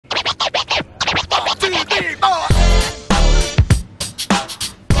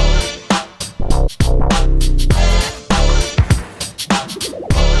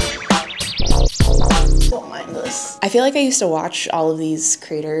feel like I used to watch all of these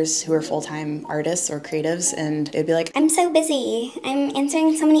creators who are full-time artists or creatives, and it'd be like, I'm so busy. I'm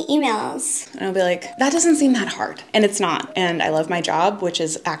answering so many emails. And I'll be like, that doesn't seem that hard. And it's not. And I love my job, which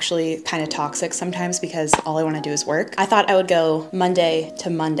is actually kind of toxic sometimes because all I want to do is work. I thought I would go Monday to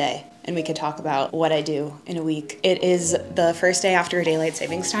Monday and we could talk about what I do in a week. It is the first day after daylight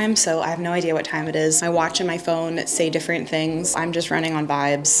savings time, so I have no idea what time it is. My watch and my phone say different things. I'm just running on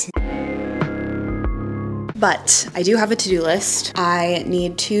vibes. But I do have a to-do list. I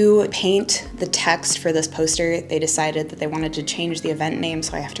need to paint the text for this poster. They decided that they wanted to change the event name,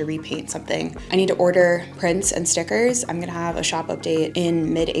 so I have to repaint something. I need to order prints and stickers. I'm gonna have a shop update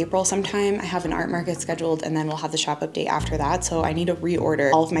in mid-April sometime. I have an art market scheduled, and then we'll have the shop update after that, so I need to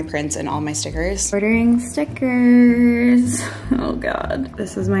reorder all of my prints and all my stickers. Ordering stickers. Oh God.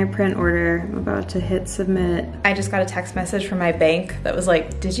 This is my print order. I'm about to hit submit. I just got a text message from my bank that was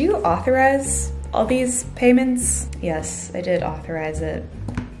like, did you authorize all these payments? Yes, I did authorize it.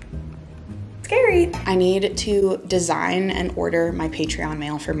 Scary. I need to design and order my Patreon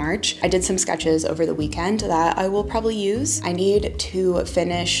mail for March. I did some sketches over the weekend that I will probably use. I need to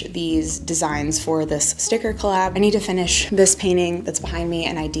finish these designs for this sticker collab. I need to finish this painting that's behind me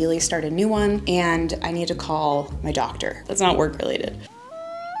and ideally start a new one. And I need to call my doctor. That's not work related.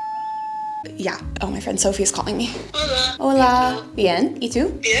 Yeah. Oh, my friend Sophie is calling me. Hola. Hola. Bien. ¿Y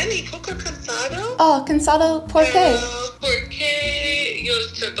tú? Bien, ¿y poco cansado? Oh, cansado. ¿Por qué? Porque yo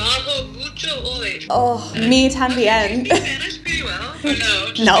trabajo mucho hoy. Oh, me también. You speak Spanish pretty well?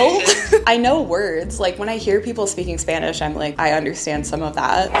 Or no? No. Basic? I know words. Like when I hear people speaking Spanish, I'm like, I understand some of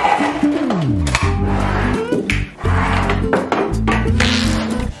that.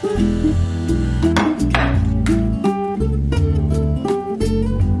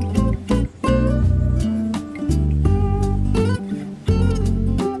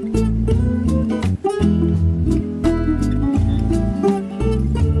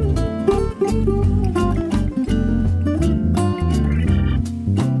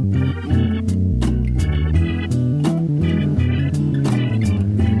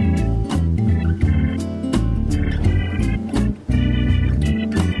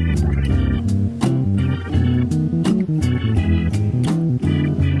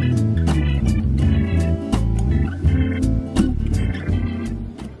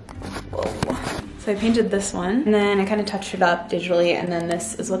 So I painted this one and then I kind of touched it up digitally, and then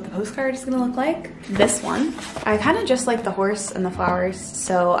this is what the postcard is gonna look like. This one, I kind of just like the horse and the flowers,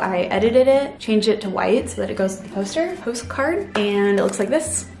 so I edited it, changed it to white so that it goes with the postcard, and it looks like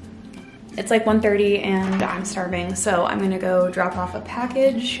this. It's like 1:30 and I'm starving, so I'm gonna go drop off a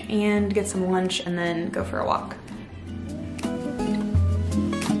package and get some lunch and then go for a walk.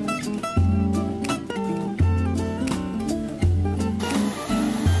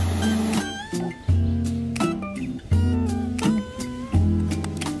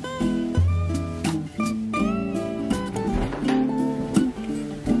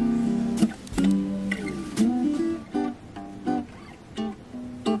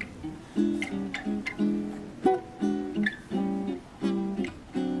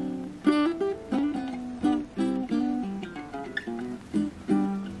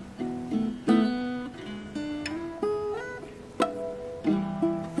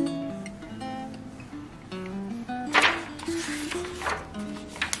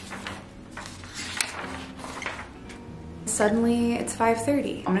 Suddenly it's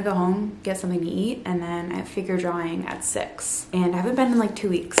 5:30. I'm gonna go home, get something to eat, and then I have figure drawing at 6. And I haven't been in like 2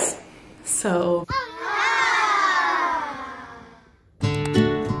 weeks. So. This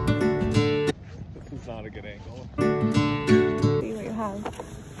is not a good angle. See what you have.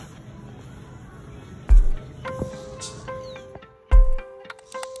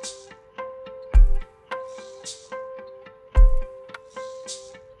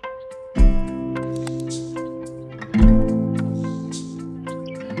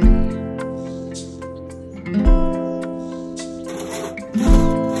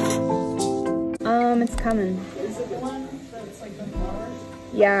 It's coming. Is it the one that's like the flowers?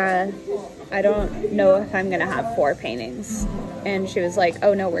 Yeah, I don't know if I'm gonna have 4 paintings. And she was like,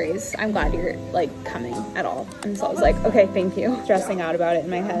 oh, no worries. I'm glad you're like coming at all. And so I was like, okay, thank you. Stressing out about it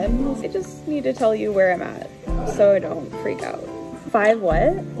in my head. I just need to tell you where I'm at so I don't freak out. 5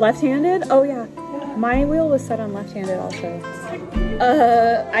 what? Left-handed? Oh yeah. My wheel was set on left-handed also.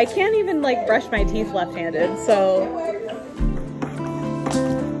 I can't even like brush my teeth left-handed, so.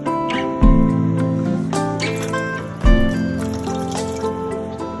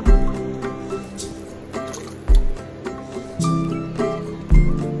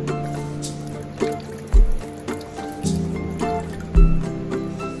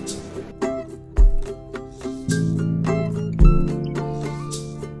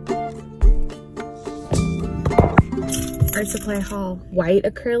 Art Supply haul. White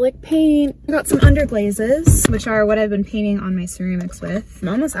acrylic paint. I got some underglazes, which are what I've been painting on my ceramics with. I'm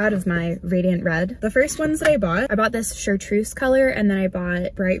almost out of my Radiant Red. The first ones that I bought this chartreuse color, and then I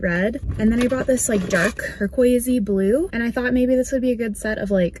bought bright red, and then I bought this like dark turquoisey blue, and I thought maybe this would be a good set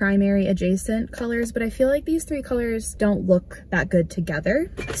of like primary adjacent colors, but I feel like these three colors don't look that good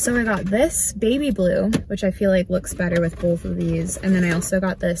together. So I got this baby blue, which I feel like looks better with both of these, and then I also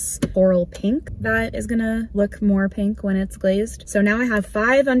got this coral pink that is gonna look more pink when it's glazed. So now I have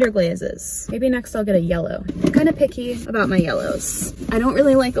 5 underglazes. Maybe next I'll get a yellow. I'm kind of picky about my yellows. I don't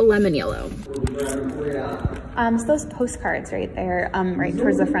really like a lemon yellow. So those postcards right there, right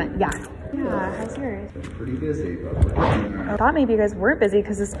towards the front. Yeah. Yeah, how's yours? Pretty busy, but I thought maybe you guys weren't busy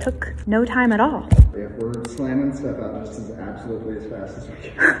because this took no time at all. if we're slamming stuff out just as absolutely as fast as we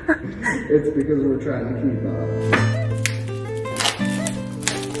can, it's because we're trying to keep up.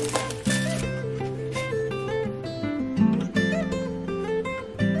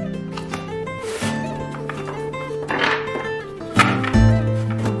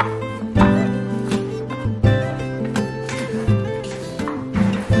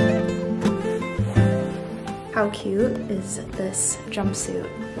 How cute is this jumpsuit?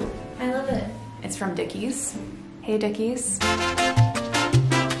 I love it. It's from Dickies. Hey Dickies.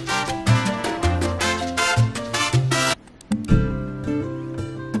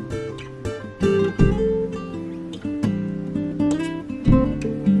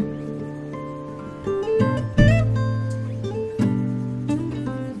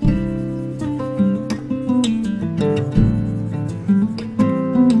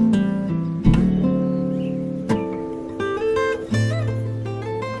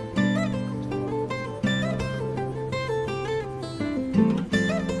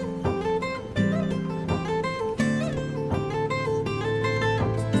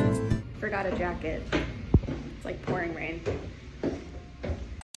 Forgot a jacket. It's like pouring rain.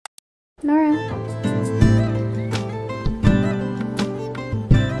 Nora.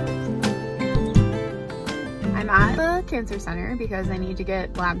 I'm at the cancer center because I need to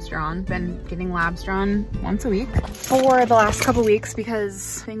get labs drawn. Been getting labs drawn once a week for the last couple weeks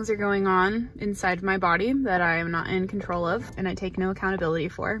because things are going on inside of my body that I am not in control of and I take no accountability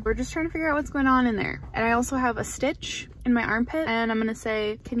for. We're just trying to figure out what's going on in there. And I also have a stitch in my armpit and I'm gonna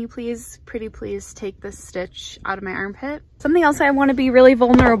say, can you please, pretty please take this stitch out of my armpit? Something else I wanna be really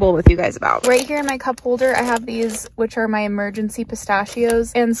vulnerable with you guys about. Right here in my cup holder, I have these, which are my emergency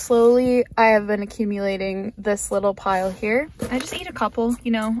pistachios, and slowly I have been accumulating this little pile here. I just ate a couple, you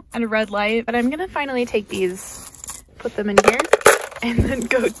know, at a red light, but I'm gonna finally take these, put them in here, and then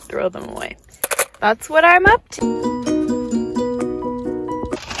go throw them away. That's what I'm up to.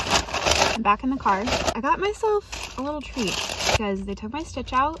 I'm back in the car. I got myself a little treat because they took my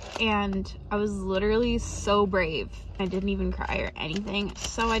stitch out and I was literally so brave. I didn't even cry or anything,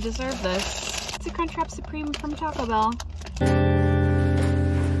 so I deserve this. It's a Crunchwrap Supreme from Taco Bell.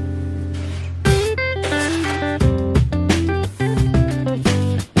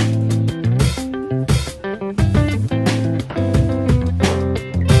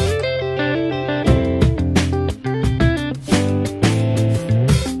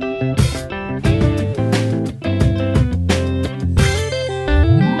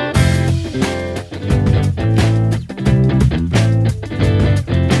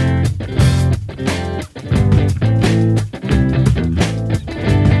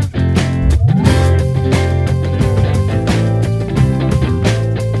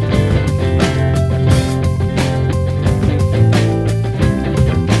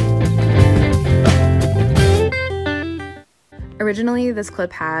 Originally, this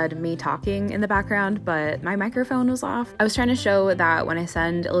clip had me talking in the background, but my microphone was off. I was trying to show that when I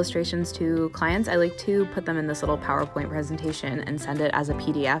send illustrations to clients, I like to put them in this little PowerPoint presentation and send it as a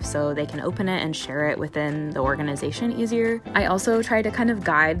PDF so they can open it and share it within the organization easier. I also try to kind of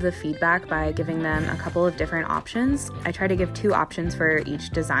guide the feedback by giving them a couple of different options. I try to give 2 options for each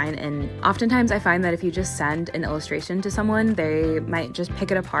design, and oftentimes I find that if you just send an illustration to someone, they might just pick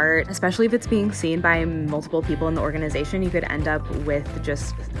it apart, especially if it's being seen by multiple people in the organization. You could end up with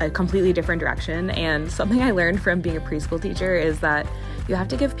just a completely different direction. And something I learned from being a preschool teacher is that you have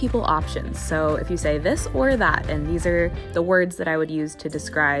to give people options. So if you say this or that, and these are the words that I would use to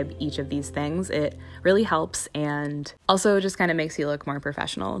describe each of these things, it really helps and also just kind of makes you look more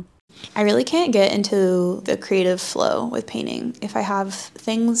professional. I really can't get into the creative flow with painting if I have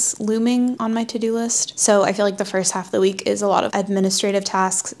things looming on my to-do list. So I feel like the first half of the week is a lot of administrative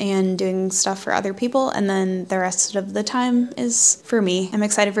tasks and doing stuff for other people, and then the rest of the time is for me. I'm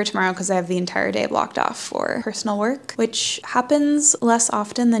excited for tomorrow because I have the entire day blocked off for personal work, which happens less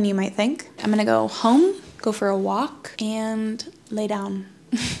often than you might think. I'm gonna go home go for a walk, and lay down.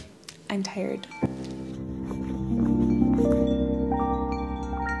 I'm tired.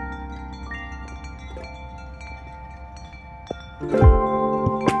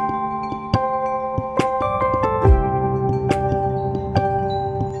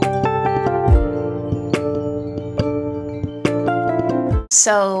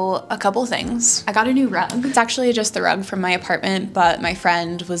 So a couple things. I got a new rug. It's actually just the rug from my apartment, but my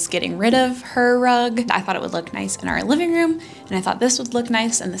friend was getting rid of her rug. I thought it would look nice in our living room, and I thought this would look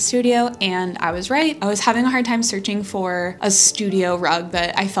nice in the studio, and I was right. I was having a hard time searching for a studio rug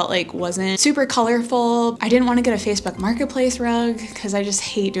that I felt like wasn't super colorful. I didn't want to get a Facebook Marketplace rug because I just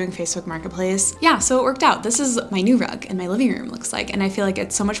hate doing Facebook Marketplace. Yeah, so it worked out. This is my new rug in my living room, looks like, and I feel like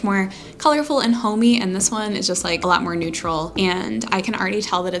it's so much more colorful and homey, and this one is just like a lot more neutral, and I can already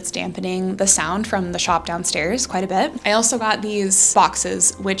tell that it's dampening the sound from the shop downstairs quite a bit. I also got these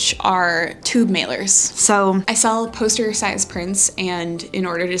boxes, which are tube mailers. So I sell poster size prints, and in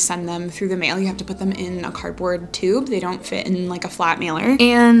order to send them through the mail, you have to put them in a cardboard tube. They don't fit in like a flat mailer.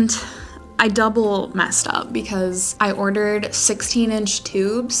 And I double messed up because I ordered 16-inch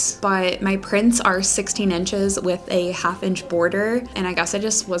tubes, but my prints are 16 inches with a 1/2 inch border, and I guess I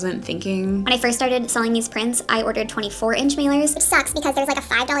just wasn't thinking. When I first started selling these prints, I ordered 24-inch mailers. It sucks because there's like a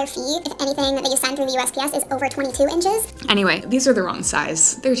 $5 fee if anything that you send through the USPS is over 22 inches. Anyway, these are the wrong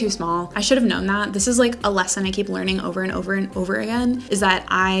size. They're too small. I should have known that. This is like a lesson I keep learning over and over and over again, is that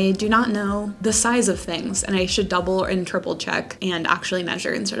I do not know the size of things, and I should double and triple check and actually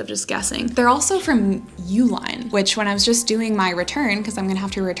measure instead of just guessing. They're also from Uline, which when I was just doing my return, because I'm gonna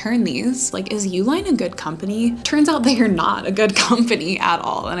have to return these, like, is Uline a good company? Turns out they are not a good company at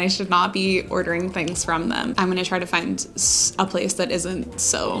all, and I should not be ordering things from them. I'm gonna try to find a place that isn't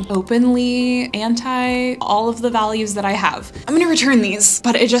so openly anti all of the values that I have. I'm gonna return these,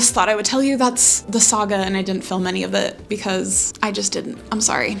 but I just thought I would tell you that's the saga, and I didn't film any of it because I just didn't. I'm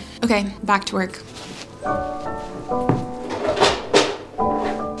sorry. Okay, back to work.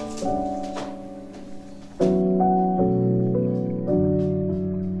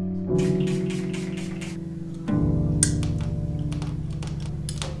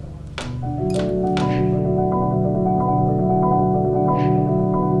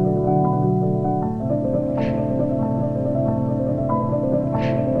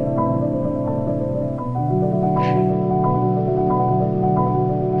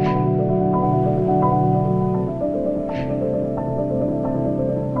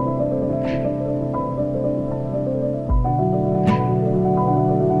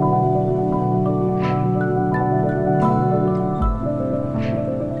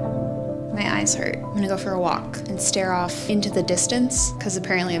 Hurt. I'm gonna go for a walk and stare off into the distance, because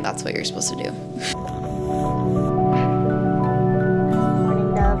apparently that's what you're supposed to do.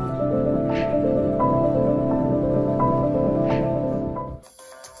 Morning, Dove.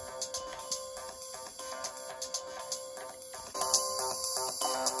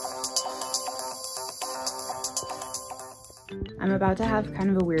 I'm about to have kind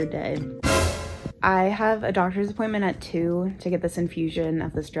of a weird day. I have a doctor's appointment at 2 to get this infusion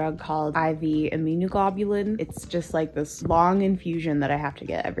of this drug called IV immunoglobulin. It's just like this long infusion that I have to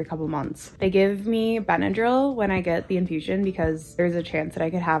get every couple months. They give me Benadryl when I get the infusion because there's a chance that I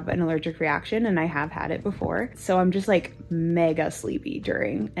could have an allergic reaction, and I have had it before. So I'm just like mega sleepy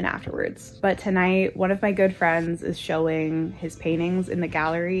during and afterwards. But tonight, one of my good friends is showing his paintings in the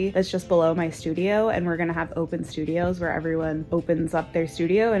gallery that's just below my studio, and we're gonna have open studios where everyone opens up their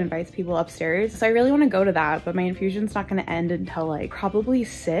studio and invites people upstairs. So I really want to go to that, but my infusion's not going to end until like probably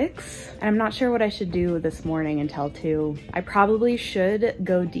 6, and I'm not sure what I should do this morning until 2. I probably should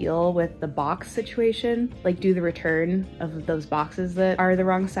go deal with the box situation, like do the return of those boxes that are the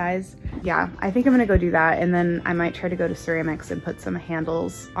wrong size. Yeah, I think I'm gonna go do that, and then I might try to go to ceramics and put some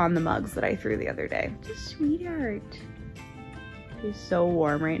handles on the mugs that I threw the other day. Just sweetheart. She's so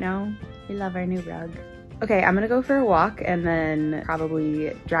warm right now. I love our new rug. Okay, I'm gonna go for a walk and then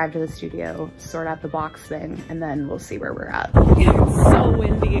probably drive to the studio, sort out the box thing, and then we'll see where we're at. It's so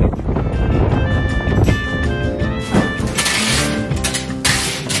windy.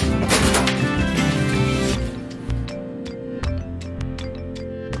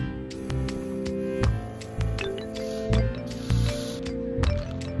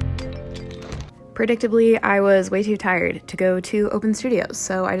 Predictably, I was way too tired to go to open studios,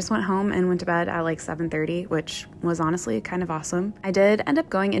 so I just went home and went to bed at like 7:30, which was honestly kind of awesome. I did end up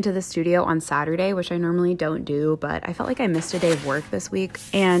going into the studio on Saturday, which I normally don't do, but I felt like I missed a day of work this week,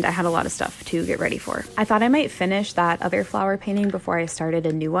 and I had a lot of stuff to get ready for. I thought I might finish that other flower painting before I started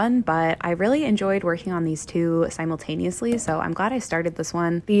a new one, but I really enjoyed working on these two simultaneously, so I'm glad I started this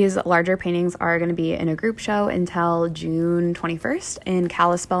one. These larger paintings are going to be in a group show until June 21st in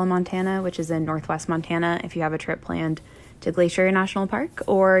Kalispell, Montana, which is in Northwest Montana. If you have a trip planned to Glacier National Park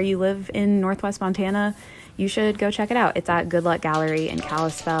or you live in Northwest Montana, you should go check it out. It's at Good Luck Gallery in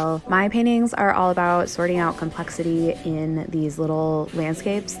Kalispell. My paintings are all about sorting out complexity in these little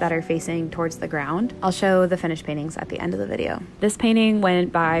landscapes that are facing towards the ground. I'll show the finished paintings at the end of the video. This painting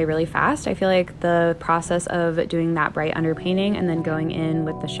went by really fast. I feel like the process of doing that bright underpainting and then going in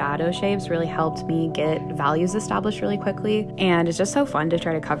with the shadow shapes really helped me get values established really quickly. And it's just so fun to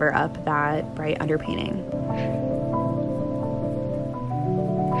try to cover up that bright underpainting.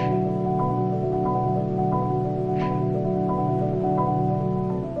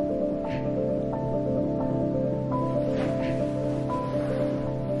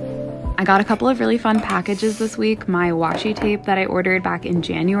 I got a couple of really fun packages this week. My washi tape that I ordered back in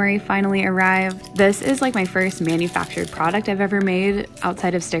January finally arrived. This is like my first manufactured product I've ever made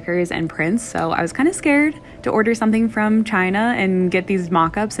outside of stickers and prints, so I was kind of scared to order something from China and get these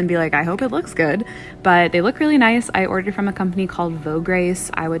mock-ups and be like, I hope it looks good, but they look really nice. I ordered from a company called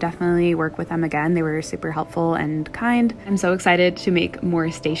Vograce. I would definitely work with them again. They were super helpful and kind. I'm so excited to make more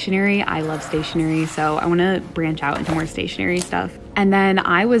stationery. I love stationery, so I want to branch out into more stationery stuff. And then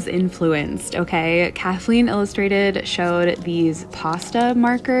I was influenced, okay? Kathleen Illustrated showed these pasta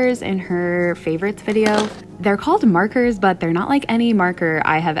markers in her favorites video. They're called markers, but they're not like any marker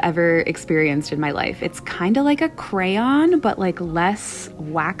I have ever experienced in my life. It's kind of like a crayon, but like less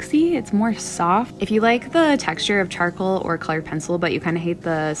waxy. It's more soft. If you like the texture of charcoal or colored pencil, but you kind of hate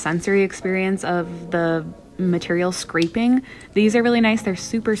the sensory experience of the material scraping, these are really nice. They're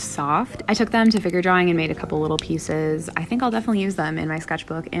super soft. I took them to figure drawing and made a couple little pieces. I think I'll definitely use them in my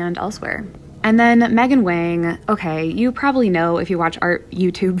sketchbook and elsewhere. And then Megan Wang, okay, you probably know if you watch art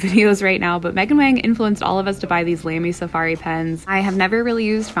YouTube videos right now, but Megan Wang influenced all of us to buy these Lamy Safari pens. I have never really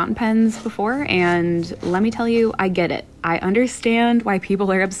used fountain pens before, and let me tell you, I get it. I understand why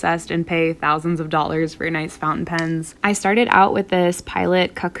people are obsessed and pay thousands of dollars for nice fountain pens. I started out with this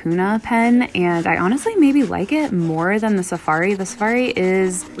Pilot Kakuna pen, and I honestly maybe like it more than the Safari. The Safari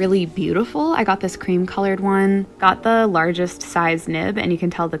is really beautiful. I got this cream colored one, got the largest size nib, and you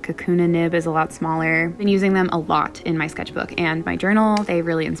can tell the Kakuna nib is a lot smaller. Been using them a lot in my sketchbook and my journal. They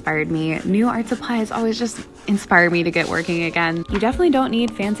really inspired me. New art supplies always just inspire me to get working again. You definitely don't need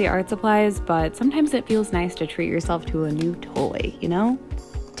fancy art supplies, but sometimes it feels nice to treat yourself to a new toy, you know?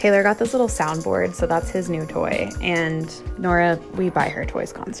 Taylor got this little soundboard, so that's his new toy, and Nora, we buy her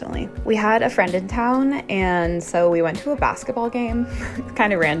toys constantly. We had a friend in town, and so we went to a basketball game.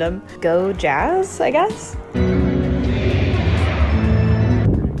 Kind of random. Go Jazz, I guess?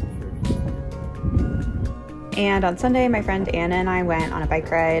 And on Sunday, my friend Anna and I went on a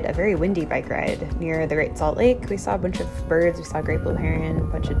bike ride, a very windy bike ride near the Great Salt Lake. We saw a bunch of birds. We saw a great blue heron, a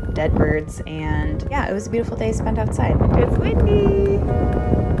bunch of dead birds, and yeah, it was a beautiful day spent outside. It's windy!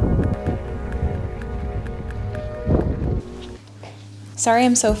 Sorry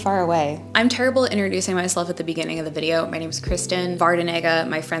I'm so far away. I'm terrible at introducing myself at the beginning of the video. My name is Kristen Vardanega.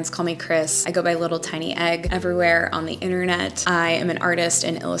 My friends call me Chris. I go by Little Tiny Egg everywhere on the internet. I am an artist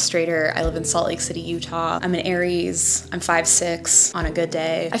and illustrator. I live in Salt Lake City, Utah. I'm an Aries. I'm 5'6" on a good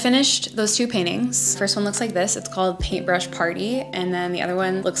day. I finished those two paintings. First one looks like this. It's called Paintbrush Party. And then the other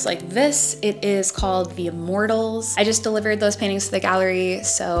one looks like this. It is called The Immortals. I just delivered those paintings to the gallery,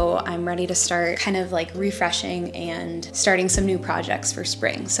 so I'm ready to start kind of like refreshing and starting some new projects for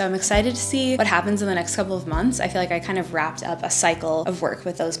spring. So I'm excited to see what happens in the next couple of months. I feel like I kind of wrapped up a cycle of work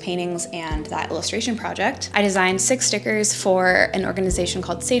with those paintings and that illustration project. I designed 6 stickers for an organization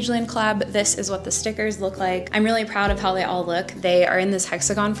called Sageland Collab. This is what the stickers look like. I'm really proud of how they all look. They are in this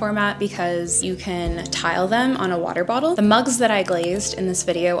hexagon format because you can tile them on a water bottle. The mugs that I glazed in this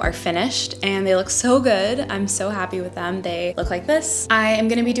video are finished and they look so good. I'm so happy with them. They look like this. I am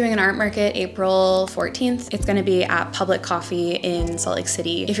going to be doing an art market April 14th. It's going to be at Public Coffee in Salt Lake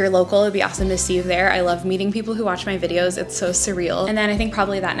City. If you're local, it'd be awesome to see you there. I love meeting people who watch my videos. It's so surreal. And then I think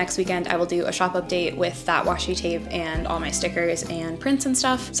probably that next weekend I will do a shop update with that washi tape and all my stickers and prints and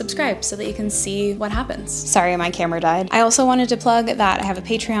stuff. Subscribe so that you can see what happens. Sorry, my camera died. I also wanted to plug that I have a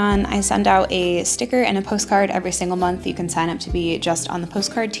Patreon. I send out a sticker and a postcard every single month. You can sign up to be just on the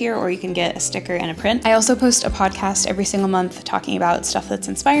postcard tier, or you can get a sticker and a print. I also post a podcast every single month talking about stuff that's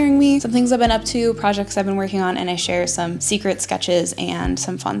inspiring me, some things I've been up to, projects I've been working on, and I share some secret sketches and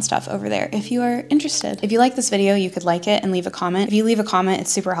some fun stuff over there if you are interested. If you like this video, you could like it and leave a comment. If you leave a comment,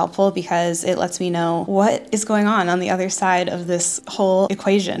 it's super helpful because it lets me know what is going on the other side of this whole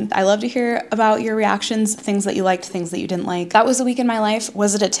equation. I love to hear about your reactions, things that you liked, things that you didn't like. That was a week in my life.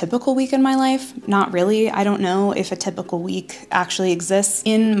 Was it a typical week in my life? Not really. I don't know if a typical week actually exists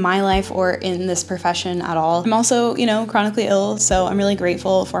in my life or in this profession at all. I'm also, you know, chronically ill, so I'm really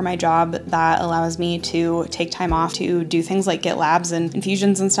grateful for my job that allows me to take time off to do things like get labs and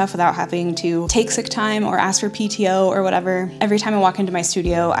infusions and stuff without having to take sick time or ask for PTO or whatever. Every time I walk into my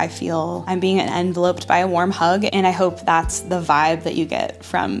studio, I feel I'm being enveloped by a warm hug, and I hope that's the vibe that you get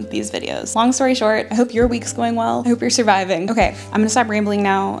from these videos. Long story short, I hope your week's going well. I hope you're surviving. Okay, I'm gonna stop rambling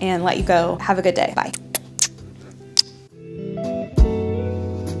now and let you go. Have a good day. Bye.